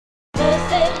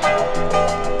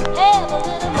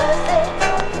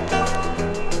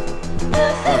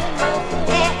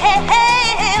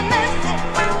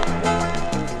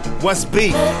What's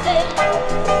beef?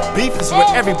 Beef is when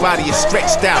everybody is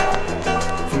stretched out,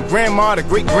 from grandma to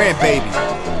great-grandbaby.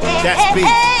 That's beef.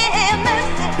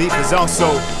 Beef is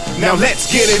also, now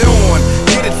let's get it on.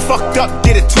 Get it fucked up,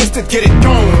 get it twisted, get it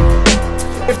gone.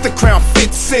 If the crown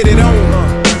fits, sit it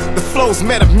on. The flow's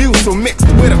Metamucil mixed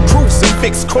with a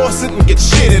crucifix, corset and get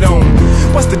shitted on.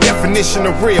 What's the definition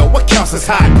of real? What counts as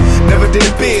hot? Never did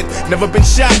a bid, never been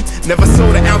shot, never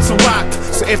sold an ounce of rock.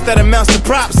 So if that amounts to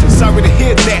props, sorry to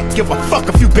hear that. Give a fuck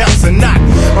if you bounce or not.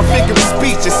 My figure of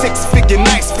speech is six-figure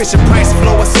nice. Fisher Price,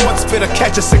 flow a sword, spitter,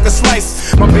 catch a sicker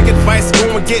slice. My big advice,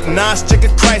 go and get Nas,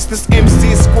 chicken Christ. This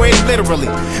MC is squared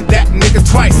literally, that nigga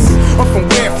twice. I'm from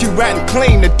where if you riding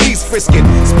clean, the D's frisket.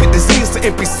 Spit disease to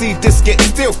NPC disket,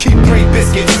 still keep 3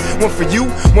 biscuits. One for you,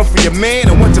 one for your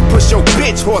man, and one to push your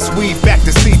bitch. Horse weave back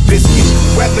to see biscuit.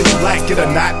 Whether you like it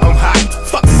or not, I'm hot.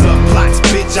 Fuck subplots,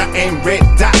 bitch, I aim red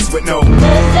dots with no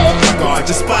guard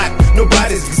your spot.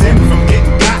 Nobody's exempt from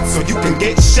getting got, so you can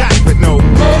get shot with no.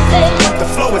 The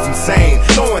flow is insane,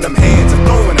 throwing them hands and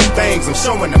throwing them things. I'm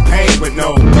showing the pain with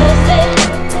no.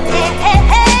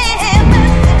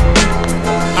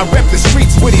 I rep the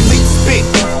streets with elite spit.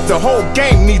 The whole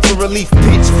game needs a relief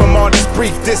pitch from all this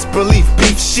brief disbelief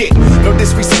beef shit. No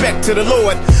disrespect to the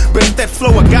Lord, but if that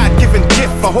flow a God-given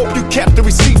gift, I hope you kept the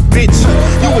receipt, bitch.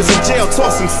 You was in jail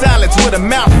tossing salads with a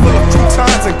mouth full of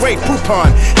croutons and great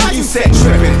poupon. How you set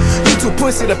tripping? You too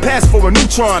pussy to pass for a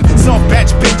neutron. Soft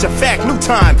batch bitch, a fact, new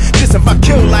time. This if I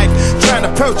kill like trying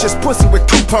to purchase pussy with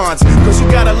coupons. Cause you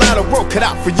got a lot of work cut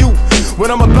out for you. What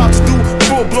I'm about to do,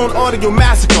 full-blown audio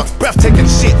massacre. Breathtaking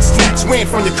shit, snatch wind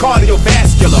from your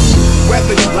cardiovascular.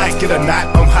 Whether you like it or not,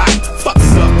 I'm hot. Fuck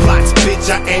subplots, bitch,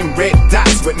 I aim red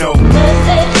dots with no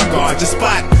guard your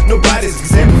spot. Nobody's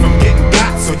exempt from getting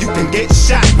got, so you can get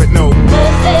shot with no.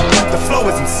 The flow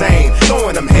is insane,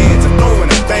 throwing them hands and throwing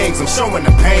them things. I'm showing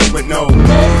the pain with no.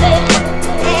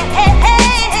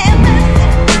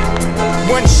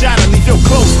 One shot and leave your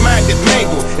close-minded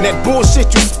mangled. And that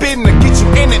bullshit you spittin' to get you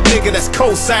in that nigga that's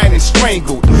co-signed and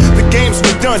strangled. The game's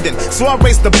redundant, so I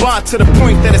raise the bar to the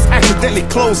point that it's accidentally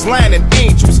clotheslining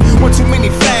angels. One too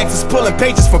many flags is pulling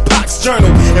pages from Pac's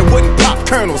journal and wouldn't pop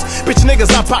kernels. Bitch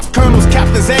niggas, I pop colonels,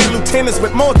 captains and lieutenants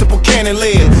with multiple cannon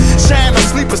lids. Shine on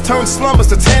sleepers, turn slumbers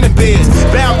to tanning beds.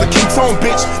 Bound to keep tone,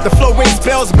 bitch. The flow rings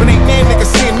bells, but ain't name niggas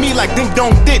seeing me like ding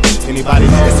dong ditch. Anybody?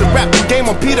 It's a rap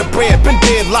game on Peter Bread, been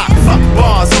deadlocked. Fuck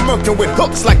bars, I'm working with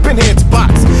hooks like Pinhead's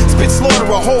box. Spit slaughter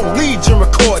a whole legion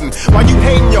recording, while you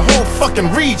hating your whole fucking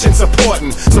region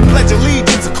supporting. So pledge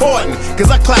allegiance according,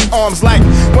 cause I clap arms like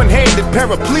one-handed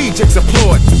paraplegics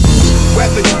applaud.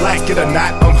 Whether you like it or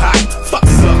not, I'm hot. Fuck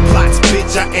subplots,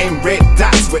 bitch, I aim red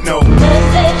dots with no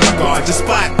guard your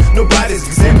spot. Nobody's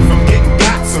exempt from getting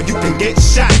got, so you can get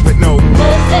shot with no.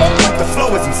 The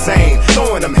flow is insane,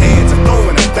 throwing them hands and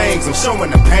throwing them things. I'm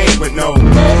showing the pain with no.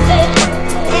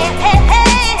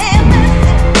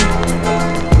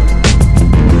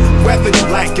 Whether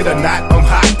you like it or not, I'm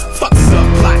hot. Fuck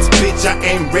subplots, bitch, I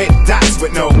aim red dots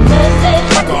with no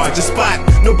guard your spot.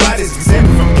 Nobody's exempt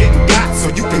from getting got, so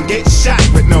you can get shot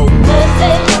with no.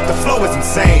 The flow is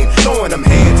insane, throwing them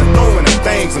hands and throwing them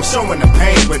things. I'm showing the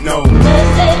pain with no.